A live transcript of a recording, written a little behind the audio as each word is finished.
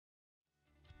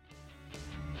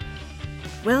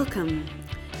Welcome.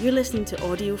 You're listening to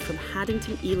audio from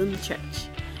Haddington Elim Church.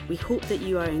 We hope that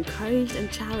you are encouraged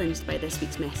and challenged by this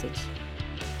week's message.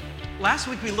 Last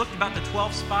week we looked about the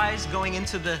 12 spies going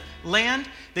into the land.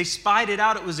 They spied it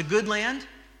out. It was a good land.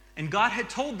 And God had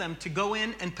told them to go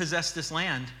in and possess this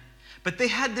land. But they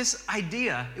had this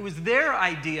idea. It was their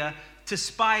idea to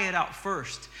spy it out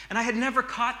first. And I had never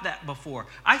caught that before.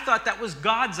 I thought that was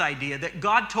God's idea, that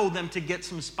God told them to get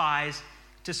some spies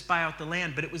to spy out the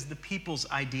land, but it was the people's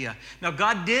idea. Now,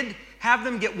 God did have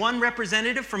them get one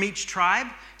representative from each tribe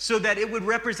so that it would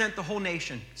represent the whole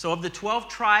nation. So of the 12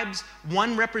 tribes,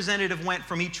 one representative went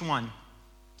from each one,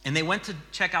 and they went to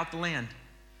check out the land.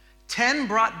 10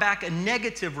 brought back a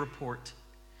negative report.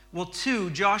 Well,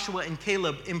 2, Joshua and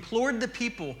Caleb, implored the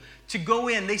people to go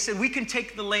in. They said, we can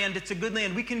take the land. It's a good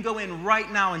land. We can go in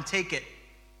right now and take it.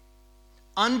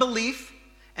 Unbelief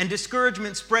and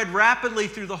discouragement spread rapidly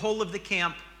through the whole of the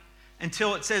camp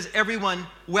until it says everyone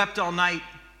wept all night.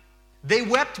 They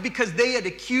wept because they had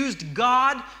accused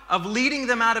God of leading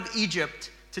them out of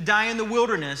Egypt to die in the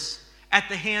wilderness at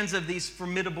the hands of these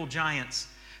formidable giants.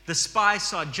 The spies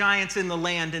saw giants in the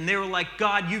land and they were like,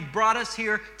 God, you've brought us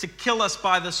here to kill us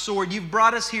by the sword. You've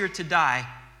brought us here to die.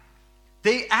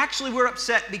 They actually were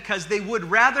upset because they would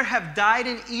rather have died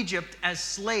in Egypt as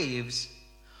slaves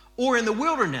or in the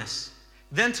wilderness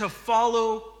than to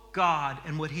follow God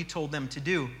and what He told them to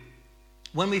do.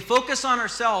 When we focus on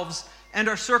ourselves and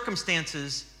our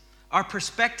circumstances, our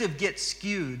perspective gets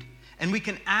skewed, and we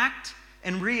can act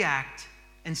and react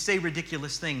and say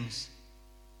ridiculous things.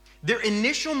 Their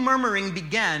initial murmuring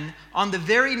began on the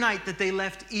very night that they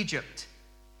left Egypt,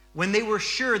 when they were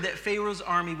sure that Pharaoh's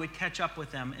army would catch up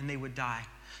with them and they would die.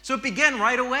 So it began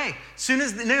right away. Soon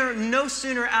as they're no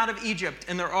sooner out of Egypt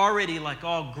and they're already like,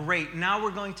 oh, great, now we're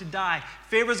going to die.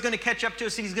 Pharaoh's going to catch up to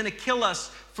us and he's going to kill us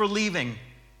for leaving.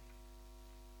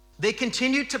 They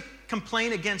continued to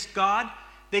complain against God.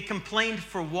 They complained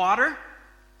for water.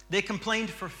 They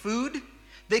complained for food.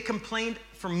 They complained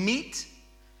for meat.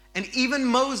 And even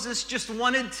Moses just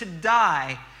wanted to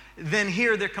die. Then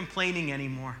here they're complaining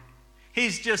anymore.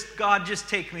 He's just, God, just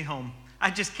take me home. I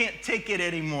just can't take it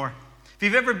anymore. If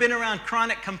you've ever been around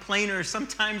chronic complainers,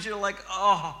 sometimes you're like,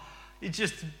 oh, it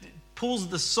just pulls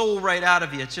the soul right out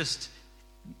of you. It's just,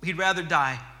 he'd rather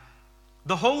die.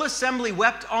 The whole assembly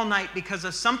wept all night because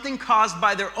of something caused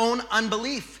by their own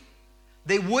unbelief.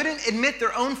 They wouldn't admit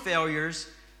their own failures,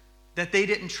 that they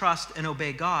didn't trust and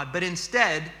obey God, but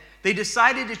instead, they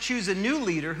decided to choose a new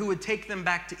leader who would take them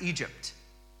back to Egypt.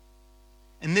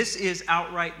 And this is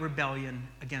outright rebellion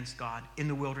against God in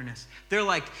the wilderness. They're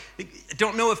like, I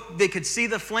don't know if they could see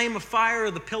the flame of fire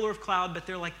or the pillar of cloud, but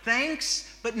they're like,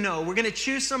 thanks, but no, we're going to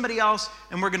choose somebody else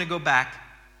and we're going to go back.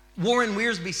 Warren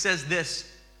Wiersbe says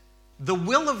this, the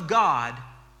will of God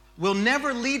will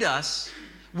never lead us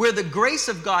where the grace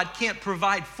of God can't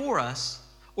provide for us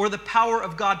or the power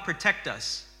of God protect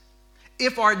us.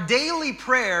 If our daily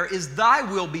prayer is thy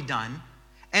will be done,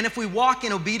 and if we walk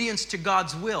in obedience to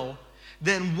God's will,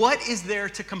 then what is there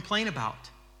to complain about?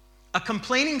 A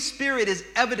complaining spirit is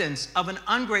evidence of an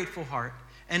ungrateful heart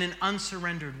and an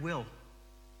unsurrendered will.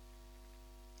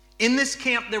 In this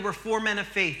camp, there were 4 men of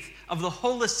faith of the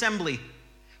whole assembly,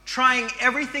 trying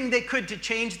everything they could to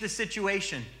change the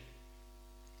situation.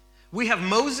 We have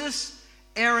Moses,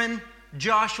 Aaron,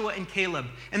 Joshua, and Caleb,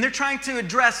 and they're trying to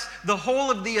address the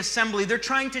whole of the assembly. They're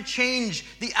trying to change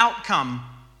the outcome.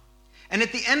 And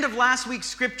at the end of last week's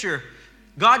scripture,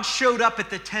 God showed up at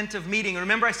the tent of meeting.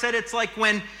 Remember I said it's like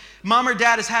when mom or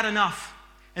dad has had enough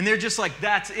and they're just like,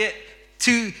 that's it.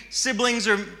 2 siblings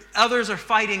or others are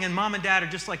fighting and mom and dad are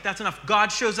just like, that's enough.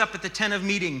 God shows up at the tent of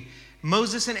meeting.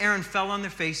 Moses and Aaron fell on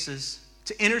their faces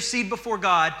to intercede before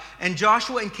God, and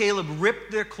Joshua and Caleb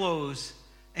ripped their clothes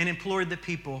and implored the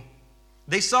people.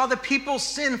 They saw the people's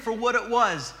sin for what it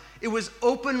was. It was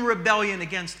open rebellion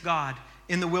against God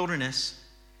in the wilderness.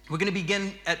 We're going to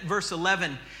begin at verse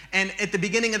 11. And at the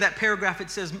beginning of that paragraph, it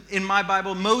says, in my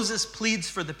Bible, Moses pleads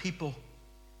for the people.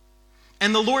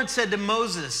 And the Lord said to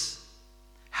Moses,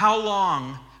 how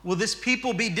long will this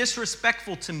people be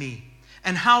disrespectful to me?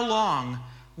 And how long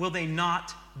will they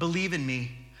not believe in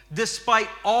me, despite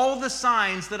all the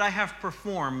signs that I have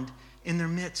performed in their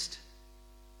midst?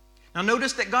 Now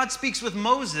notice that God speaks with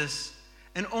Moses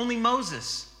and only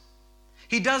Moses.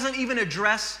 He doesn't even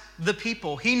address the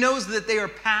people. He knows that they are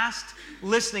past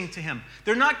listening to him.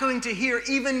 They're not going to hear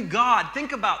even God.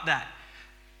 Think about that.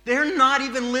 They're not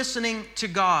even listening to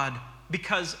God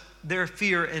because their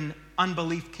fear and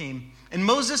unbelief came. And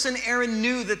Moses and Aaron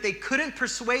knew that they couldn't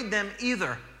persuade them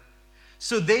either.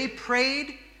 So they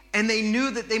prayed and they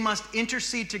knew that they must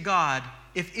intercede to God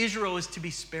if Israel is to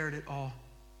be spared at all.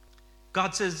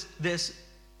 God says this,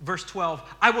 verse 12,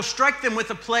 I will strike them with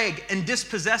a plague and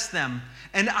dispossess them,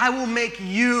 and I will make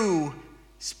you,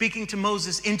 speaking to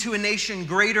Moses, into a nation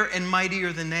greater and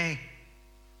mightier than they.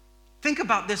 Think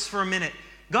about this for a minute.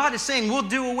 God is saying, we'll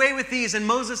do away with these, and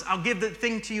Moses, I'll give the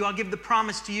thing to you, I'll give the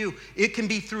promise to you. It can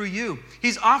be through you.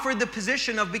 He's offered the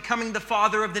position of becoming the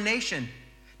father of the nation.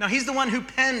 Now, he's the one who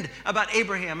penned about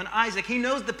Abraham and Isaac. He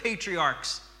knows the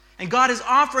patriarchs. And God is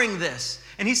offering this.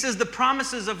 And he says the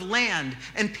promises of land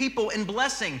and people and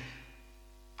blessing,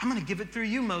 I'm going to give it through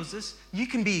you, Moses. You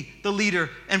can be the leader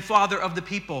and father of the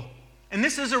people. And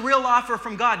this is a real offer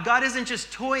from God. God isn't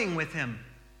just toying with him.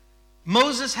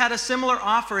 Moses had a similar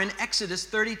offer in Exodus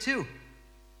 32,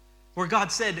 where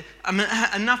God said,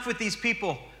 enough with these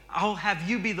people. I'll have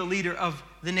you be the leader of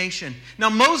the nation. Now,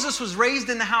 Moses was raised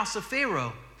in the house of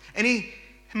Pharaoh, and he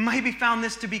maybe found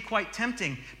this to be quite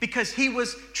tempting because he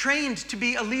was trained to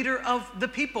be a leader of the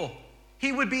people.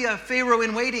 He would be a Pharaoh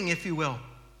in waiting, if you will.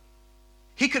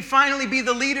 He could finally be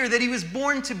the leader that he was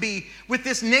born to be with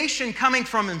this nation coming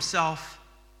from himself.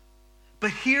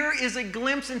 But here is a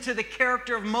glimpse into the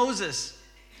character of Moses.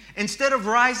 Instead of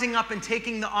rising up and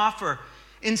taking the offer,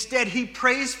 instead he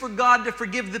prays for God to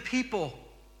forgive the people.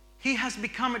 He has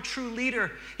become a true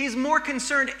leader. He's more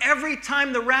concerned every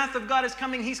time the wrath of God is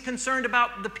coming, he's concerned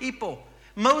about the people.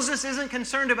 Moses isn't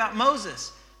concerned about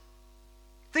Moses.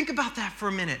 Think about that for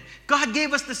a minute. God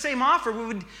gave us the same offer.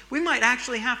 We might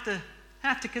actually have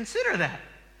to consider that.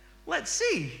 Let's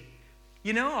see.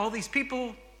 You know, all these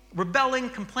people rebelling,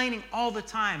 complaining all the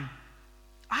time.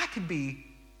 I could be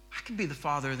the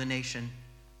father of the nation.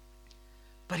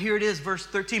 But here it is, verse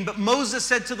 13. But Moses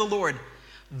said to the Lord,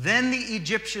 then the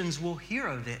Egyptians will hear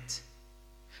of it.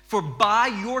 For by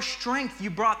your strength you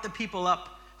brought the people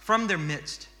up from their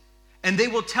midst, and they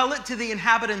will tell it to the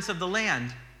inhabitants of the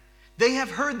land. They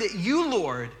have heard that you,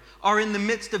 Lord, are in the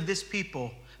midst of this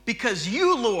people, because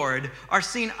you, Lord, are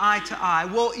seen eye to eye.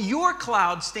 Well, your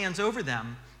cloud stands over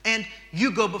them, and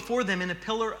you go before them in a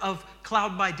pillar of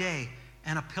cloud by day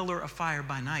and a pillar of fire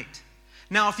by night.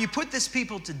 Now, if you put this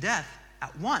people to death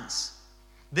at once,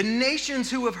 the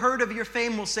nations who have heard of your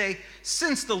fame will say,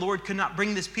 since the Lord could not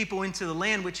bring this people into the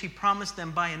land which he promised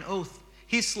them by an oath,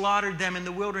 he slaughtered them in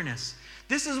the wilderness.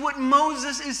 This is what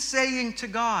Moses is saying to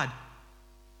God.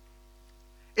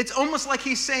 It's almost like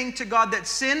he's saying to God that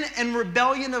sin and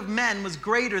rebellion of men was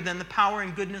greater than the power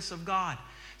and goodness of God.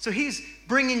 So he's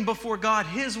bringing before God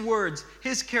his words,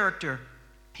 his character.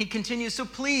 He continues, so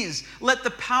please let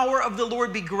the power of the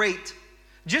Lord be great,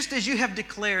 just as you have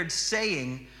declared,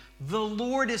 saying, the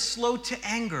Lord is slow to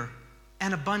anger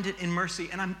and abundant in mercy.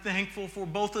 And I'm thankful for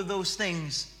both of those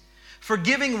things.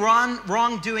 Forgiving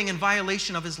wrongdoing and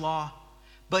violation of his law.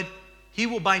 But he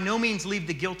will by no means leave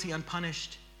the guilty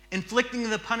unpunished, inflicting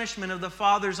the punishment of the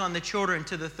fathers on the children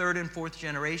to the third and fourth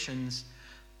generations.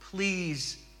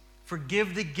 Please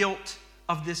forgive the guilt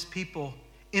of this people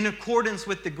in accordance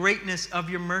with the greatness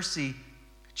of your mercy,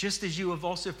 just as you have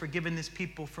also forgiven this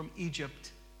people from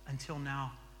Egypt until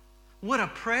now. What a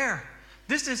prayer.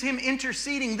 This is him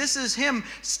interceding. This is him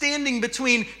standing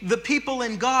between the people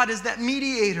and God as that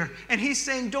mediator. And he's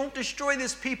saying, don't destroy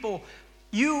this people.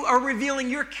 You are revealing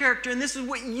your character, and this is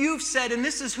what you've said, and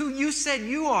this is who you said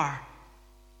you are.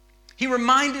 He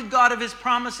reminded God of his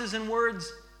promises and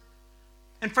words.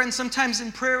 And friends, sometimes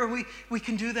in prayer we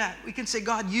can do that. We can say,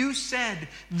 God, you said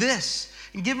this,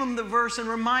 and give him the verse and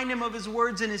remind him of his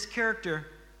words and his character.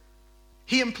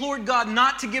 He implored God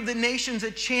not to give the nations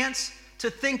a chance to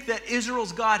think that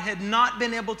Israel's God had not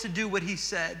been able to do what he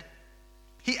said.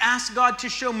 He asked God to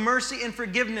show mercy and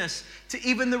forgiveness to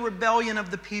even the rebellion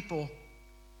of the people.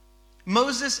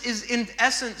 Moses is in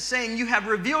essence saying, you have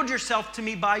revealed yourself to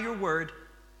me by your word.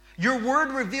 Your word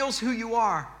reveals who you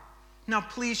are. Now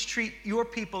please treat your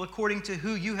people according to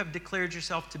who you have declared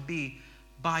yourself to be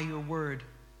by your word.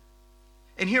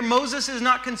 And here Moses is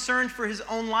not concerned for his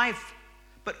own life,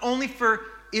 but only for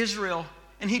Israel.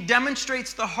 And he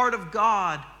demonstrates the heart of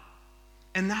God.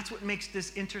 And that's what makes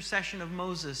this intercession of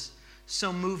Moses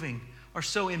so moving or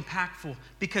so impactful,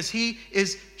 because he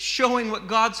is showing what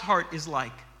God's heart is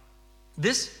like.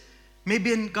 This may have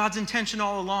been God's intention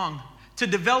all along, to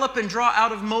develop and draw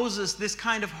out of Moses this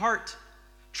kind of heart,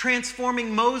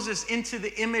 transforming Moses into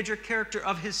the image or character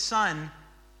of his son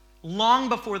long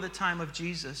before the time of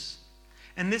Jesus.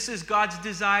 And this is God's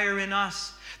desire in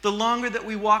us. The longer that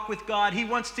we walk with God, he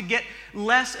wants to get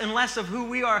less and less of who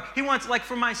we are. He wants, like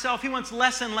for myself, he wants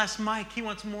less and less Mike. He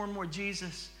wants more and more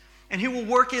Jesus. And he will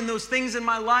work in those things in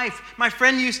my life. My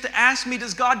friend used to ask me,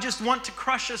 does God just want to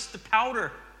crush us to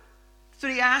powder? That's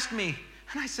what he asked me.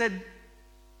 And I said,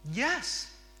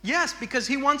 yes. Yes, because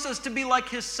he wants us to be like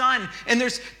his son. And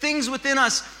there's things within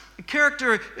us,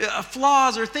 character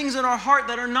flaws or things in our heart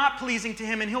that are not pleasing to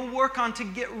him, and he'll work on to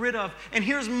get rid of. And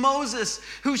here's Moses,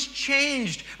 who's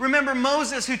changed. Remember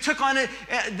Moses, who took on it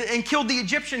and killed the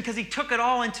Egyptian because he took it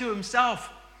all into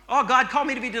himself. Oh, God called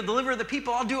me to be the deliverer of the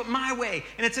people. I'll do it my way.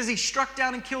 And it says he struck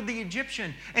down and killed the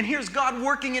Egyptian. And here's God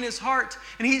working in his heart.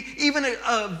 And he even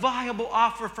a viable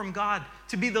offer from God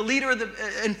to be the leader of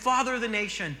and father of the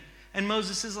nation. And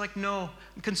Moses is like, no,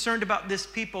 I'm concerned about this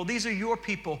people. These are your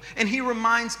people. And he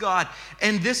reminds God.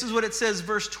 And this is what it says,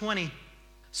 verse 20.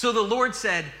 So the Lord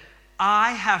said,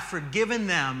 I have forgiven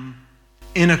them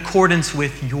in accordance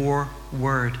with your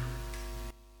word.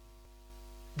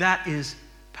 That is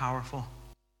powerful.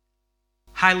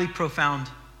 Highly profound.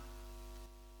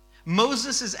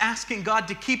 Moses is asking God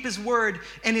to keep his word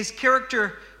and his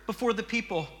character before the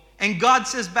people. And God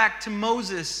says back to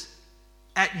Moses,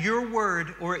 at your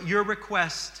word or at your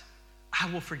request, I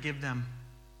will forgive them.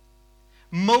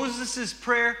 Moses'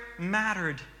 prayer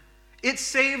mattered. It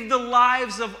saved the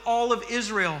lives of all of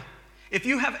Israel. If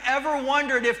you have ever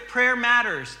wondered if prayer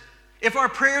matters, if our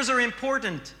prayers are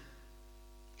important,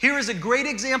 here is a great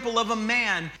example of a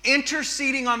man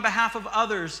interceding on behalf of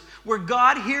others where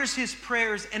God hears his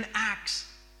prayers and acts.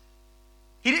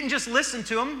 He didn't just listen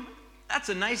to him. That's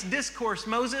a nice discourse,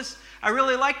 Moses. I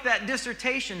really like that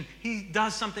dissertation. He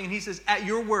does something and he says, at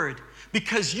your word,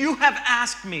 because you have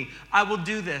asked me, I will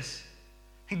do this.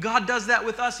 And God does that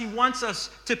with us. He wants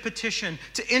us to petition,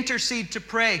 to intercede, to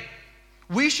pray.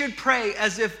 We should pray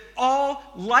as if all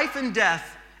life and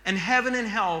death and heaven and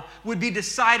hell would be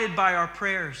decided by our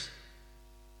prayers.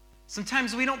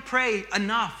 Sometimes we don't pray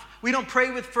enough. We don't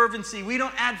pray with fervency. We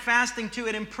don't add fasting to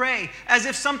it and pray as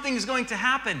if something's going to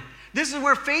happen. This is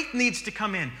where faith needs to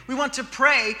come in. We want to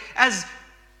pray as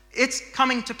it's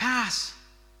coming to pass.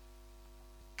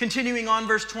 Continuing on,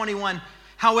 verse 21.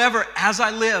 However, as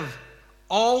I live,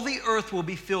 all the earth will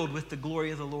be filled with the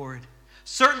glory of the Lord.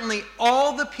 Certainly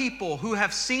all the people who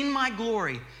have seen my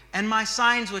glory and my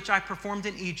signs which I performed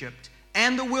in Egypt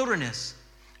and the wilderness,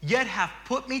 yet have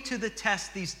put me to the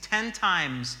test these 10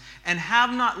 times and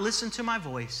have not listened to my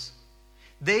voice,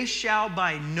 they shall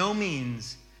by no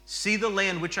means see the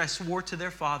land which I swore to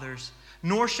their fathers,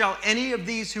 nor shall any of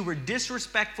these who were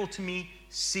disrespectful to me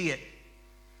see it.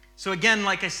 So again,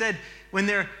 like I said, when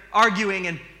they're arguing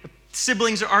and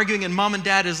siblings are arguing and mom and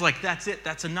dad is like, that's it,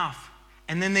 that's enough.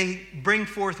 And then they bring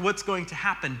forth what's going to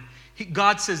happen.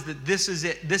 God says that this is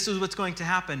it. This is what's going to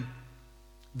happen.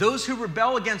 Those who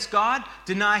rebel against God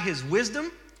deny his wisdom.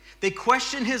 They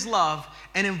question his love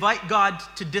and invite God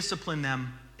to discipline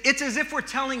them. It's as if we're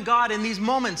telling God in these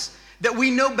moments that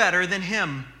we know better than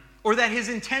him or that his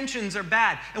intentions are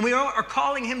bad. And we are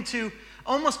calling him to,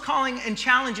 almost calling and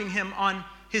challenging him on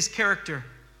his character.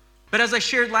 But as I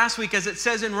shared last week, as it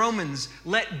says in Romans,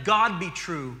 let God be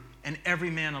true and every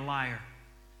man a liar.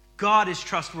 God is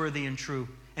trustworthy and true,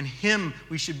 and him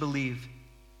we should believe.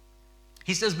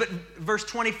 He says, but verse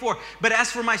 24, but as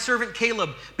for my servant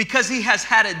Caleb, because he has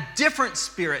had a different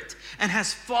spirit and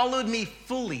has followed me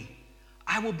fully,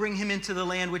 I will bring him into the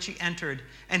land which he entered,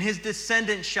 and his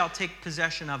descendants shall take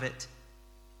possession of it.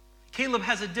 Caleb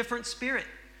has a different spirit.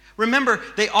 Remember,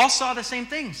 they all saw the same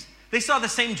things. They saw the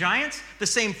same giants, the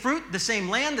same fruit, the same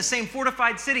land, the same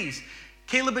fortified cities.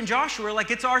 Caleb and Joshua were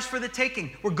like, it's ours for the taking.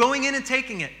 We're going in and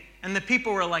taking it. And the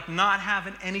people were like, not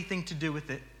having anything to do with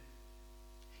it.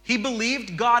 He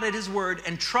believed God at his word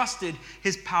and trusted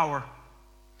his power.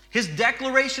 His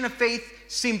declaration of faith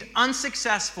seemed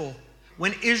unsuccessful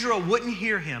when Israel wouldn't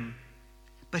hear him,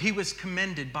 but he was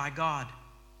commended by God.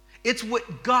 It's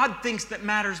what God thinks that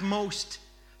matters most.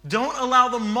 Don't allow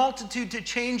the multitude to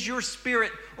change your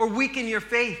spirit or weaken your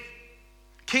faith.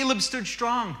 Caleb stood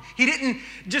strong. He didn't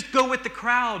just go with the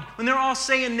crowd when they're all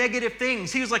saying negative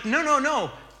things. He was like, no,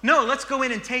 let's go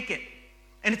in and take it.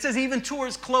 And it says he even tore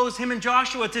his clothes, him and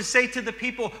Joshua, to say to the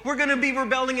people, we're going to be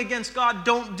rebelling against God.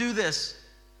 Don't do this.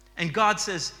 And God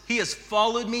says, he has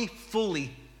followed me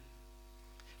fully.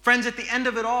 Friends, at the end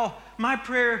of it all, my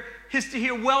prayer is to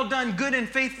hear, well done, good and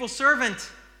faithful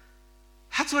servant.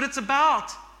 That's what it's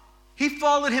about. He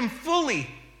followed him fully.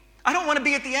 I don't want to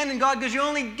be at the end and God goes, you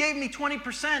only gave me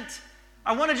 20%.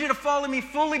 I wanted you to follow me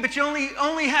fully, but you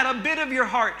only had a bit of your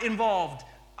heart involved.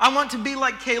 I want to be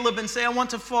like Caleb and say, I want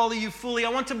to follow you fully. I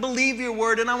want to believe your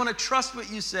word and I want to trust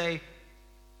what you say.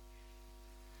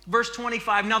 Verse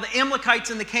 25, now the Amalekites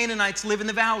and the Canaanites live in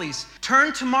the valleys.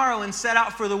 Turn tomorrow and set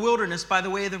out for the wilderness by the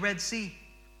way of the Red Sea.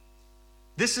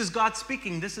 This is God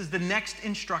speaking. This is the next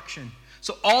instruction.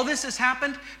 So all this has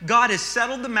happened. God has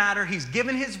settled the matter. He's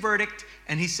given his verdict.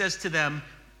 And he says to them,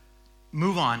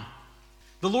 move on.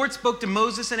 The Lord spoke to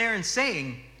Moses and Aaron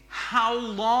saying, how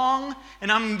long,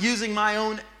 and I'm using my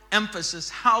own emphasis,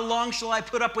 how long shall I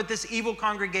put up with this evil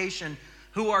congregation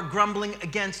who are grumbling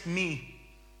against me?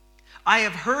 I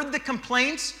have heard the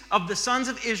complaints of the sons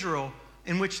of Israel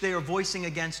in which they are voicing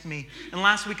against me. And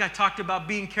last week I talked about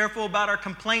being careful about our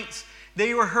complaints.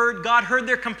 They were heard, God heard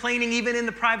their complaining even in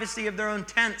the privacy of their own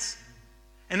tents.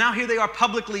 And now here they are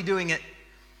publicly doing it.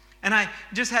 And I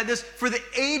just had this, for the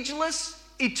ageless,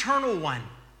 eternal one.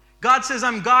 God says,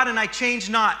 I'm God and I change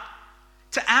not.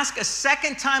 To ask a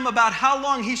second time about how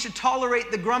long he should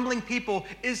tolerate the grumbling people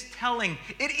is telling.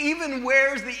 It even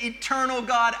wears the eternal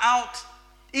God out.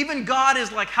 Even God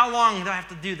is like, how long do I have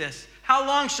to do this? How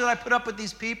long should I put up with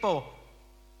these people?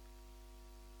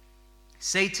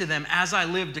 Say to them, as I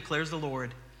live, declares the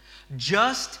Lord,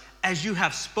 just as you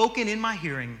have spoken in my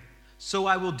hearing, so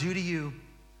I will do to you.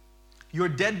 Your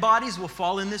dead bodies will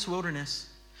fall in this wilderness.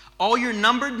 All your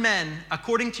numbered men,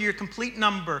 according to your complete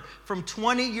number, from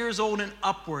 20 years old and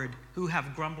upward, who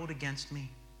have grumbled against me.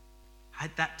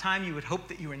 At that time, you would hope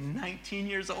that you were 19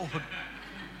 years old.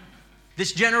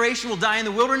 This generation will die in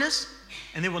the wilderness,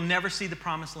 and they will never see the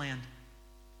promised land.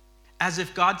 As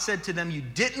if God said to them, you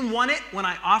didn't want it when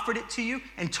I offered it to you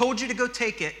and told you to go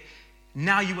take it.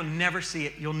 Now you will never see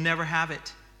it. You'll never have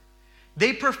it.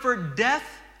 They preferred death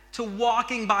to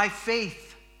walking by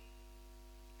faith.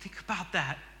 Think about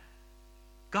that.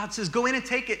 God says, go in and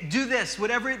take it. Do this,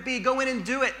 whatever it be. Go in and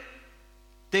do it.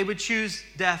 They would choose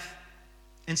death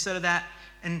instead of that.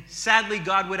 And sadly,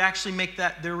 God would actually make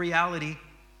that their reality.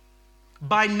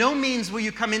 By no means will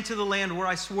you come into the land where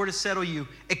I swore to settle you,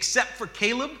 except for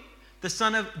Caleb, the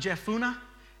son of Jephunneh,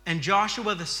 and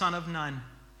Joshua, the son of Nun.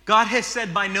 God has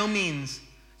said by no means.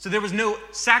 So there was no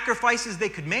sacrifices they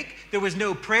could make. There was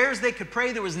no prayers they could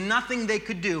pray. There was nothing they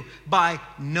could do. By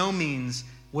no means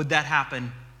would that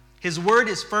happen. His word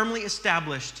is firmly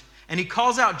established. And he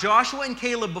calls out Joshua and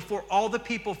Caleb before all the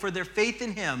people for their faith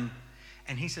in him.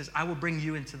 And he says, I will bring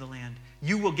you into the land.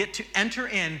 You will get to enter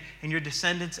in and your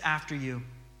descendants after you.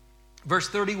 Verse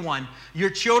 31, your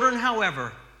children,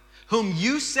 however, whom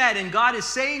you said, and God is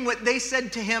saying what they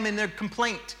said to him in their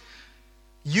complaint.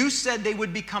 You said they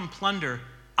would become plunder.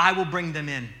 I will bring them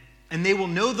in, and they will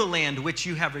know the land which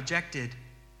you have rejected.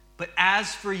 But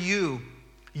as for you,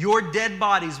 your dead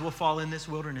bodies will fall in this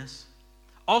wilderness.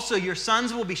 Also, your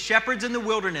sons will be shepherds in the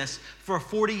wilderness for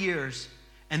 40 years,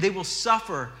 and they will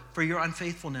suffer for your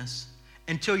unfaithfulness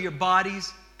until your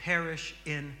bodies perish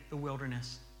in the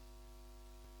wilderness.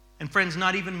 And friends,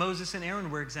 not even Moses and Aaron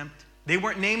were exempt. They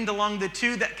weren't named along the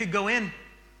two that could go in.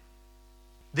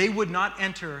 They would not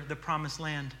enter the promised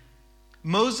land.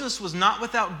 Moses was not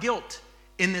without guilt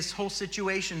in this whole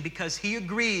situation because he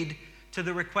agreed to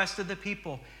the request of the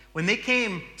people. When they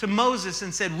came to Moses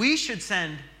and said, we should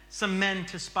send some men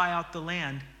to spy out the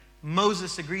land,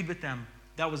 Moses agreed with them.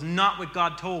 That was not what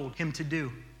God told him to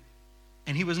do.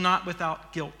 And he was not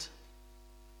without guilt.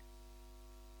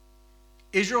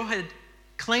 Israel had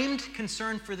claimed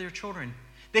concern for their children.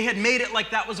 They had made it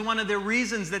like that was one of their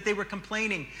reasons that they were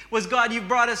complaining. Was, God, you've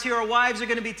brought us here. Our wives are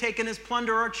going to be taken as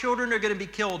plunder. Our children are going to be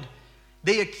killed.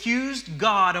 They accused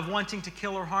God of wanting to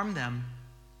kill or harm them.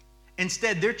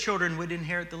 Instead, their children would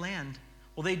inherit the land.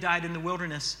 Well, they died in the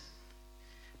wilderness.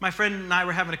 My friend and I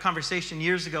were having a conversation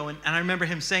years ago, and I remember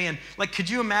him saying, like, could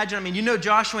you imagine? I mean, you know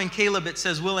Joshua and Caleb, it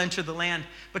says, we'll enter the land.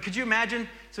 But could you imagine?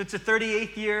 So it's the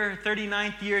 38th year,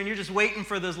 39th year, and you're just waiting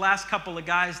for those last couple of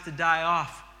guys to die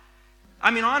off. I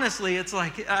mean, honestly, it's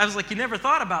like, I was like, you never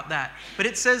thought about that. But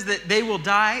it says that they will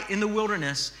die in the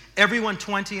wilderness, everyone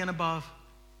 20 and above.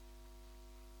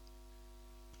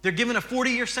 They're given a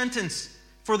 40-year sentence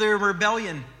for their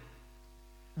rebellion.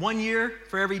 1 year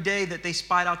for every day that they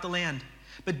spied out the land.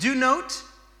 But do note,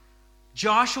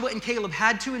 Joshua and Caleb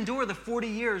had to endure the 40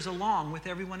 years along with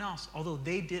everyone else, although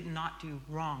they did not do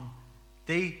wrong.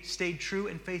 They stayed true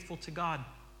and faithful to God.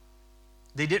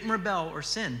 They didn't rebel or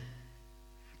sin.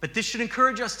 But this should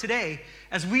encourage us today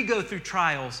as we go through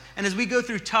trials and as we go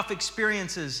through tough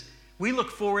experiences. We look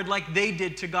forward like they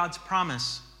did to God's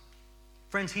promise.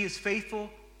 Friends, He is faithful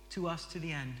to us to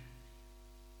the end.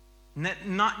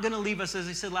 Not going to leave us, as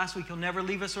I said last week. He'll never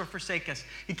leave us or forsake us.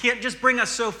 He can't just bring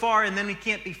us so far and then He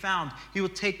can't be found. He will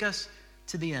take us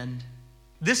to the end.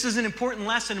 This is an important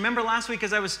lesson. Remember last week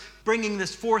as I was bringing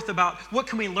this forth about what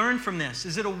can we learn from this?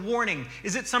 Is it a warning?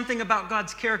 Is it something about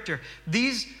God's character?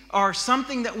 These are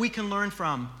something that we can learn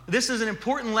from. This is an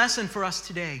important lesson for us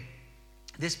today.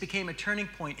 This became a turning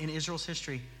point in Israel's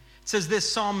history. It says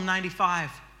this, Psalm 95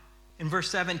 in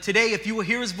verse 7, today if you will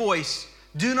hear His voice,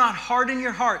 do not harden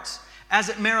your hearts as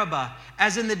at Meribah,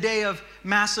 as in the day of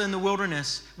Massah in the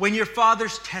wilderness, when your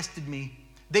fathers tested me.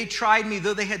 They tried me,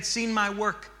 though they had seen my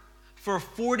work. For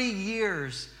 40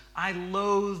 years, I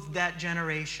loathed that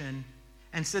generation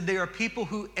and said, they are people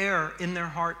who err in their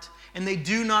heart, and they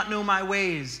do not know my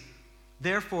ways.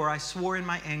 Therefore, I swore in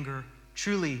my anger,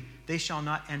 truly, they shall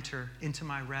not enter into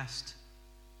my rest.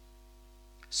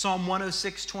 Psalm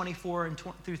 106, 24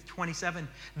 through 27.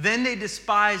 Then they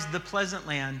despised the pleasant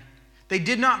land. They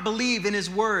did not believe in his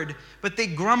word, but they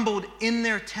grumbled in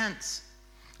their tents.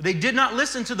 They did not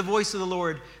listen to the voice of the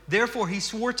Lord. Therefore, he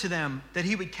swore to them that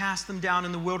he would cast them down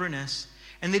in the wilderness,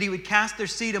 and that he would cast their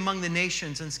seed among the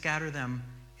nations and scatter them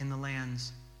in the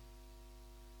lands.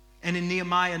 And in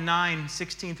Nehemiah 9,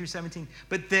 16 through 17,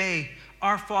 but they,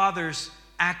 our fathers,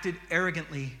 acted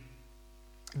arrogantly.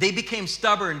 They became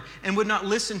stubborn and would not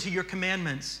listen to your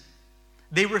commandments.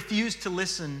 They refused to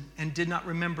listen and did not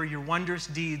remember your wondrous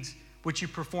deeds which you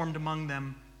performed among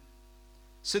them.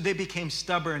 So they became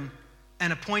stubborn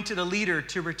and appointed a leader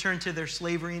to return to their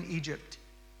slavery in Egypt.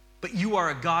 But you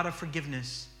are a God of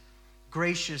forgiveness,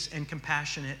 gracious and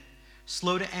compassionate,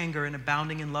 slow to anger and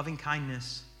abounding in loving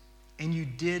kindness, and you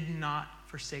did not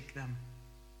forsake them.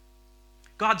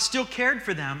 God still cared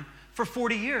for them for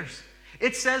 40 years.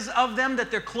 It says of them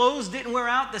that their clothes didn't wear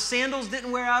out, the sandals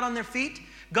didn't wear out on their feet.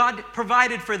 God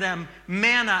provided for them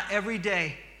manna every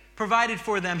day, provided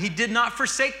for them. He did not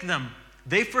forsake them.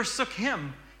 They forsook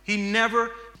him. He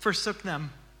never forsook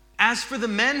them. As for the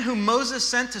men whom Moses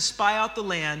sent to spy out the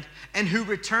land, and who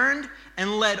returned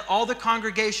and led all the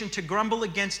congregation to grumble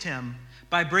against him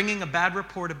by bringing a bad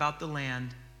report about the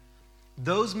land,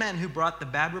 those men who brought the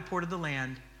bad report of the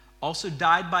land also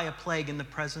died by a plague in the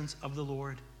presence of the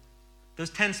Lord. Those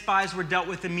 10 spies were dealt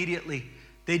with immediately.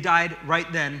 They died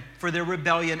right then for their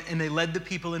rebellion, and they led the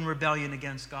people in rebellion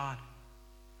against God.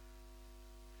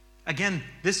 Again,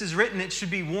 this is written, it should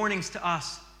be warnings to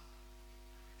us.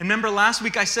 And remember last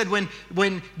week I said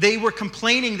when they were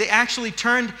complaining, they actually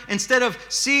turned, instead of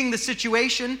seeing the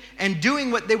situation and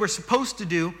doing what they were supposed to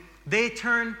do, they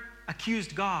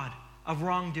accused God of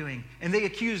wrongdoing. And they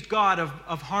accused God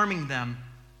of harming them.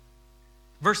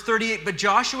 Verse 38, but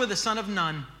Joshua the son of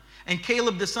Nun and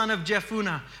Caleb the son of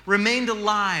Jephunneh remained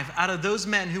alive out of those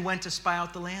men who went to spy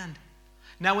out the land.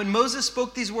 Now when Moses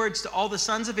spoke these words to all the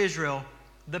sons of Israel,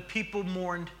 the people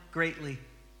mourned greatly.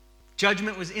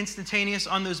 Judgment was instantaneous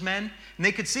on those men, and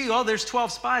they could see, oh, there's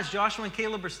 12 spies. Joshua and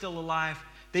Caleb are still alive.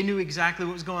 They knew exactly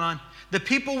what was going on. The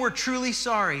people were truly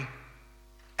sorry,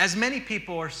 as many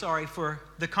people are sorry for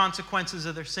the consequences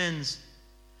of their sins.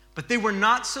 But they were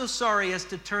not so sorry as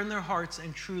to turn their hearts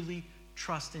and truly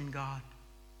trust in God.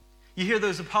 You hear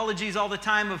those apologies all the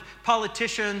time of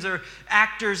politicians or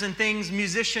actors and things,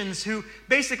 musicians, who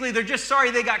basically they're just sorry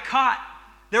they got caught.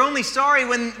 They're only sorry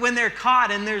when they're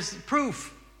caught and there's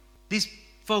proof. These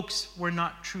folks were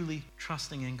not truly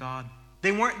trusting in God.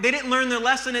 They didn't learn their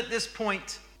lesson at this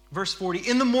point. Verse 40,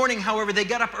 in the morning, however, they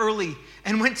got up early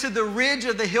and went to the ridge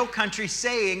of the hill country,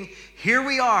 saying, here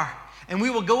we are, and we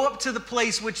will go up to the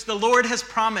place which the Lord has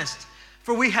promised,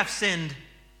 for we have sinned.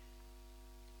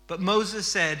 But Moses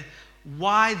said,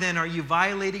 why then are you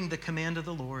violating the command of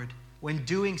the Lord, when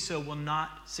doing so will not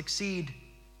succeed?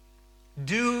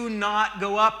 Do not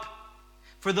go up,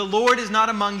 for the Lord is not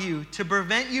among you, to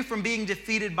prevent you from being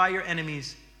defeated by your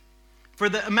enemies. For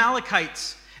the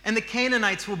Amalekites and the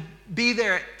Canaanites will be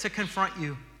there to confront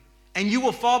you, and you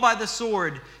will fall by the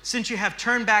sword, since you have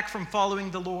turned back from following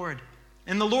the Lord.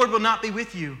 And the Lord will not be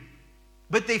with you.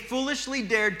 But they foolishly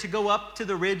dared to go up to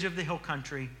the ridge of the hill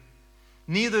country.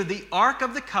 Neither the ark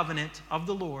of the covenant of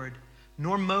the Lord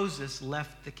nor Moses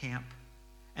left the camp.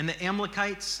 And the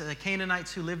Amalekites, the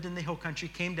Canaanites who lived in the hill country,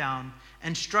 came down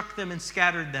and struck them and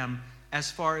scattered them as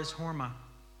far as Hormah.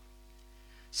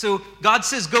 So God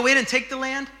says, go in and take the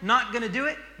land. Not going to do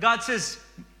it. God says,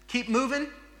 keep moving.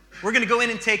 We're going to go in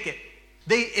and take it.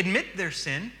 They admit their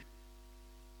sin,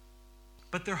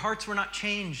 but their hearts were not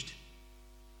changed.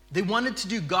 They wanted to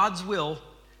do God's will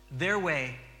their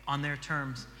way on their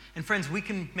terms. And friends, we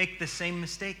can make the same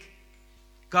mistake.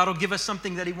 God will give us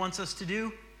something that he wants us to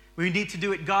do. We need to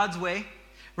do it God's way.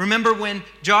 Remember when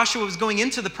Joshua was going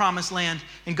into the promised land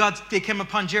and they came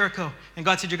upon Jericho, and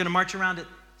God said, you're going to march around it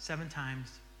 7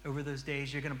 times over those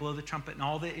days. You're going to blow the trumpet and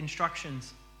all the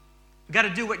instructions. We've got to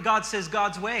do what God says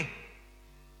God's way.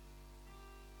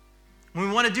 When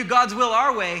we want to do God's will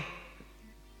our way, it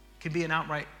can be an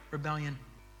outright rebellion.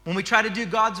 When we try to do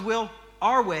God's will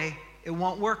our way, it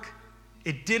won't work.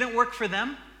 It didn't work for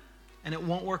them, and it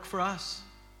won't work for us.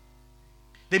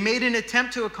 They made an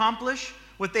attempt to accomplish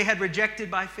what they had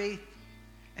rejected by faith,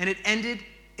 and it ended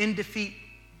in defeat.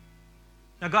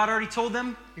 Now, God already told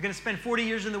them, you're going to spend 40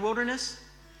 years in the wilderness.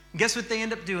 And guess what they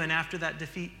end up doing after that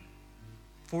defeat?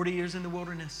 40 years in the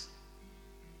wilderness.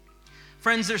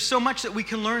 Friends, there's so much that we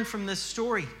can learn from this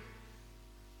story.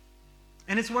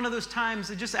 And it's one of those times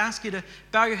I just ask you to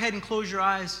bow your head and close your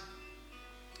eyes.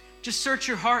 Just search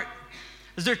your heart.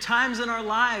 Is there times in our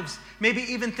lives, maybe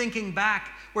even thinking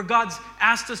back, where God's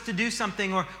asked us to do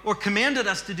something or commanded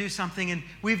us to do something and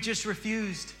we've just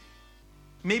refused?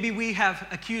 Maybe we have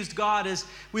accused God, as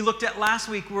we looked at last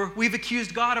week, where we've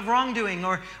accused God of wrongdoing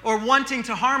or wanting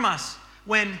to harm us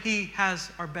when He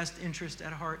has our best interest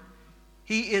at heart.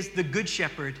 He is the good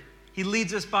shepherd. He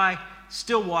leads us by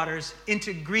still waters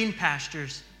into green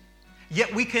pastures.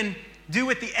 Yet we can do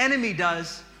what the enemy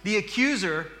does, the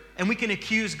accuser, and we can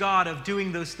accuse God of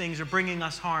doing those things or bringing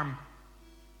us harm.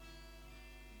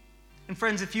 And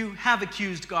friends, if you have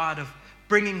accused God of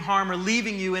bringing harm or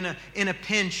leaving you in a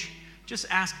pinch, just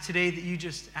ask today that you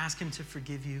just ask Him to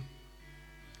forgive you.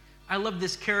 I love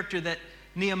this character that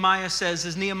Nehemiah says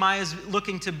as Nehemiah is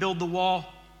looking to build the wall.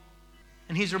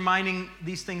 And he's reminding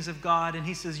these things of God. And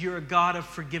he says, you're a God of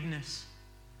forgiveness.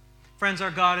 Friends,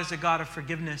 our God is a God of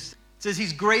forgiveness. It says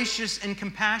He's gracious and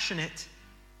compassionate.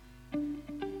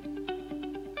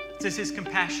 It says His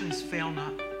compassions fail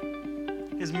not.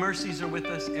 His mercies are with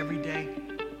us every day.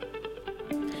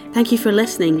 Thank you for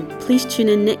listening. Please tune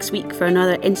in next week for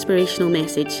another inspirational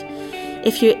message.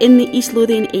 If you're in the East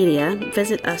Lothian area,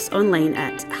 visit us online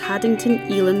at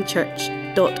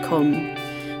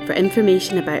haddingtonelamchurch.com for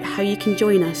information about how you can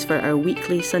join us for our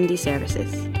weekly Sunday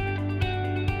services.